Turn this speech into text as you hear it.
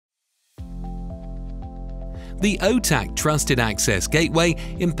The OTAC Trusted Access Gateway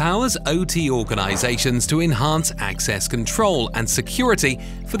empowers OT organizations to enhance access control and security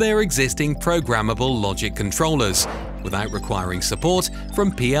for their existing programmable logic controllers, without requiring support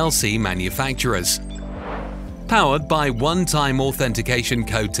from PLC manufacturers. Powered by One-Time Authentication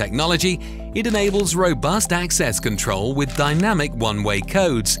Code technology, it enables robust access control with dynamic one-way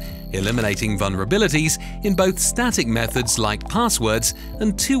codes, eliminating vulnerabilities in both static methods like passwords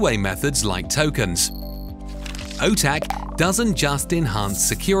and two-way methods like tokens. OTAC doesn't just enhance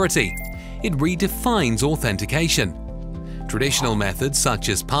security, it redefines authentication. Traditional methods such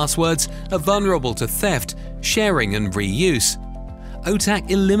as passwords are vulnerable to theft, sharing and reuse. OTAC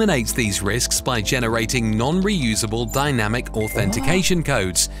eliminates these risks by generating non-reusable dynamic authentication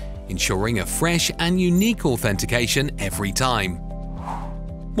codes, ensuring a fresh and unique authentication every time.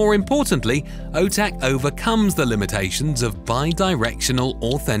 More importantly, OTAC overcomes the limitations of bidirectional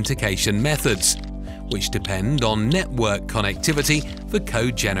authentication methods, which depend on network connectivity for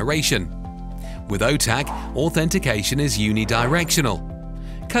code generation. With OTAC, authentication is unidirectional.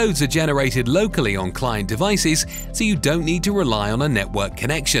 Codes are generated locally on client devices, so you don't need to rely on a network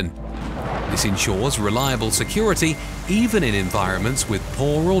connection. This ensures reliable security even in environments with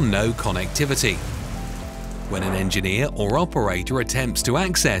poor or no connectivity. When an engineer or operator attempts to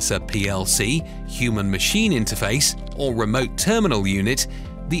access a PLC, human-machine interface, or remote terminal unit,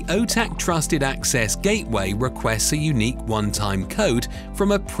 the OTAC Trusted Access Gateway requests a unique one-time code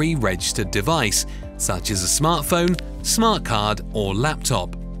from a pre-registered device, such as a smartphone, smart card, or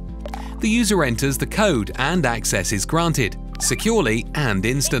laptop. The user enters the code and access is granted, securely and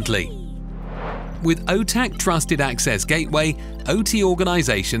instantly. With OTAC Trusted Access Gateway, OT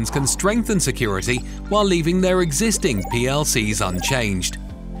organizations can strengthen security while leaving their existing PLCs unchanged.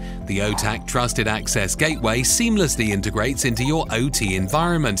 The OTAC Trusted Access Gateway seamlessly integrates into your OT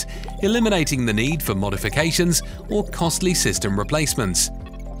environment, eliminating the need for modifications or costly system replacements.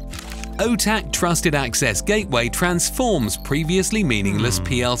 OTAC Trusted Access Gateway transforms previously meaningless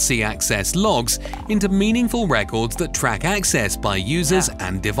PLC access logs into meaningful records that track access by users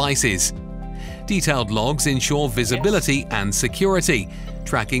and devices. Detailed logs ensure visibility and security,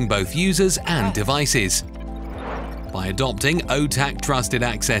 tracking both users and devices. By adopting OTAC Trusted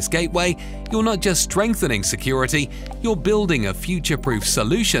Access Gateway, you're not just strengthening security, you're building a future-proof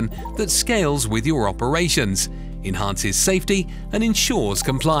solution that scales with your operations, enhances safety, and ensures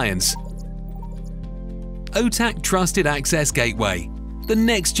compliance. OTAC Trusted Access Gateway, the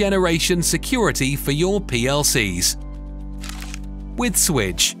next generation security for your PLCs. With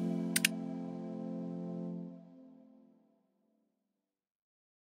swIDch.